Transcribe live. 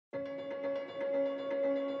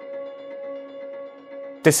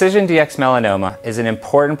DecisionDx Melanoma is an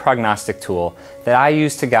important prognostic tool that I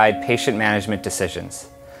use to guide patient management decisions.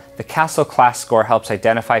 The Castle class score helps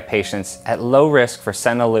identify patients at low risk for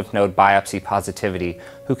sentinel lymph node biopsy positivity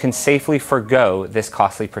who can safely forego this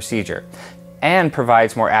costly procedure, and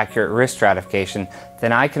provides more accurate risk stratification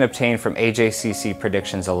than I can obtain from AJCC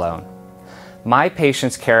predictions alone. My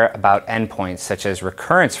patients care about endpoints such as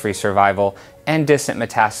recurrence-free survival and distant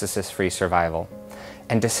metastasis-free survival.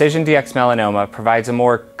 And DecisionDx Melanoma provides a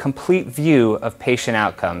more complete view of patient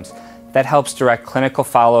outcomes that helps direct clinical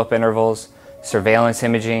follow-up intervals, surveillance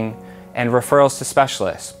imaging, and referrals to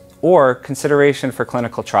specialists, or consideration for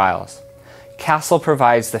clinical trials. Castle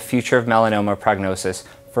provides the future of melanoma prognosis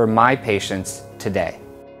for my patients today.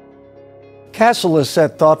 Castle has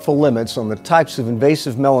set thoughtful limits on the types of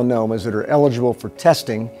invasive melanomas that are eligible for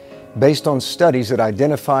testing based on studies that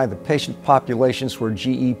identify the patient populations where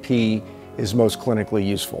GEP is most clinically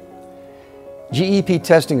useful. GEP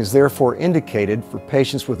testing is therefore indicated for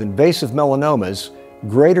patients with invasive melanomas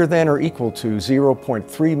greater than or equal to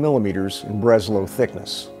 0.3 millimeters in Breslow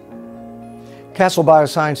thickness. Castle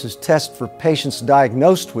Biosciences' test for patients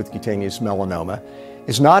diagnosed with cutaneous melanoma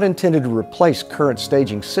is not intended to replace current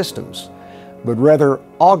staging systems, but rather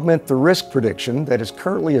augment the risk prediction that is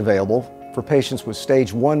currently available for patients with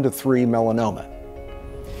stage 1 to 3 melanoma.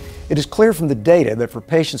 It is clear from the data that for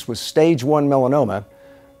patients with stage 1 melanoma,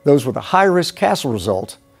 those with a high-risk Castle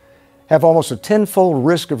result have almost a 10-fold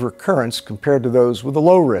risk of recurrence compared to those with a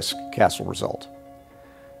low-risk Castle result.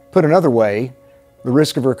 Put another way, the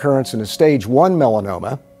risk of recurrence in a stage 1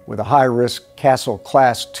 melanoma with a high-risk Castle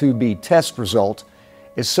Class 2B test result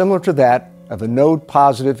is similar to that of a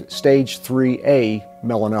node-positive stage 3A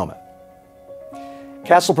melanoma.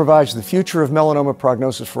 Castle provides the future of melanoma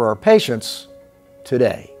prognosis for our patients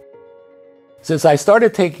today. Since I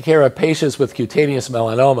started taking care of patients with cutaneous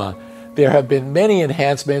melanoma, there have been many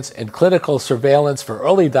enhancements in clinical surveillance for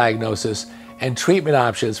early diagnosis and treatment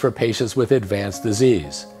options for patients with advanced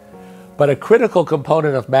disease. But a critical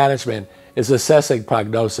component of management is assessing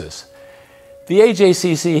prognosis. The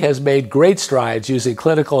AJCC has made great strides using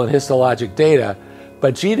clinical and histologic data,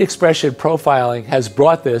 but gene expression profiling has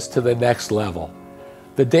brought this to the next level.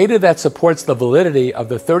 The data that supports the validity of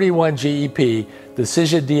the 31 GEP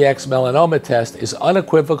DecisionDx Melanoma test is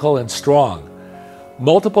unequivocal and strong.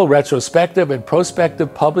 Multiple retrospective and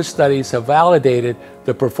prospective published studies have validated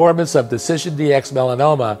the performance of DecisionDx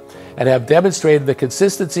Melanoma and have demonstrated the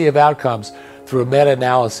consistency of outcomes through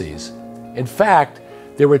meta-analyses. In fact,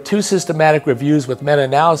 there were 2 systematic reviews with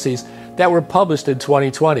meta-analyses that were published in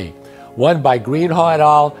 2020. One by Greenhaw et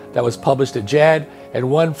al. That was published in JAD,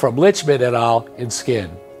 and one from Lichman et al. In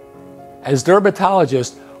Skin. As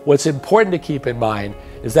dermatologists, what's important to keep in mind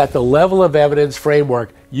is that the level of evidence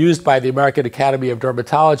framework used by the American Academy of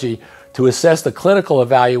Dermatology to assess the clinical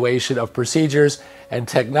evaluation of procedures and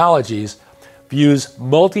technologies views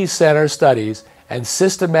multi-center studies and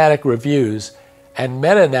systematic reviews and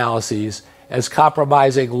meta-analyses as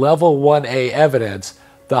comprising level 1A evidence,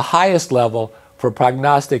 the highest level for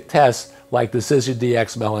prognostic tests like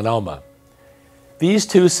DecisionDx Melanoma. These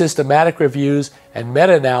 2 systematic reviews and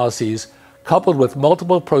meta-analyses, coupled with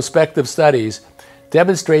multiple prospective studies,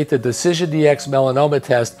 demonstrate the DecisionDx Melanoma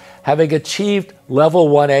test having achieved level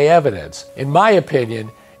 1A evidence. In my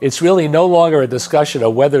opinion, it's really no longer a discussion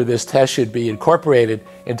of whether this test should be incorporated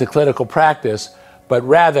into clinical practice, but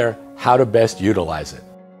rather how to best utilize it.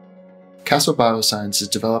 Castle Biosciences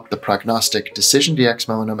developed the prognostic DecisionDx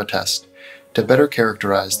Melanoma test to better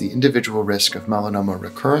characterize the individual risk of melanoma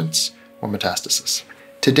recurrence or metastasis.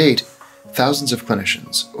 To date, thousands of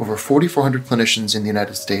clinicians, over 4,400 clinicians in the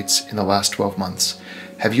United States in the last 12 months,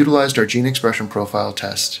 have utilized our gene expression profile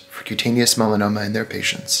test for cutaneous melanoma in their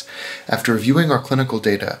patients after reviewing our clinical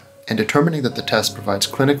data and determining that the test provides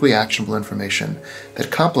clinically actionable information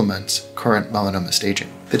that complements current melanoma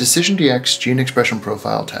staging. The DecisionDx gene expression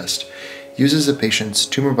profile test uses a patient's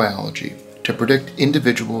tumor biology to predict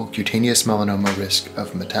individual cutaneous melanoma risk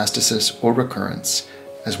of metastasis or recurrence,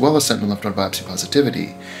 as well as sentinel lymph node biopsy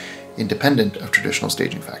positivity, independent of traditional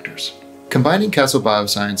staging factors. Combining Castle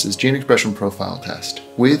Biosciences' gene expression profile test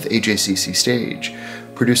with AJCC stage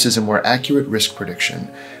produces a more accurate risk prediction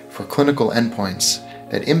for clinical endpoints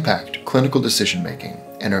that impact clinical decision-making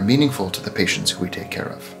and are meaningful to the patients who we take care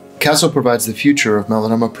of. Castle provides the future of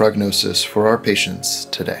melanoma prognosis for our patients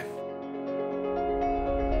today.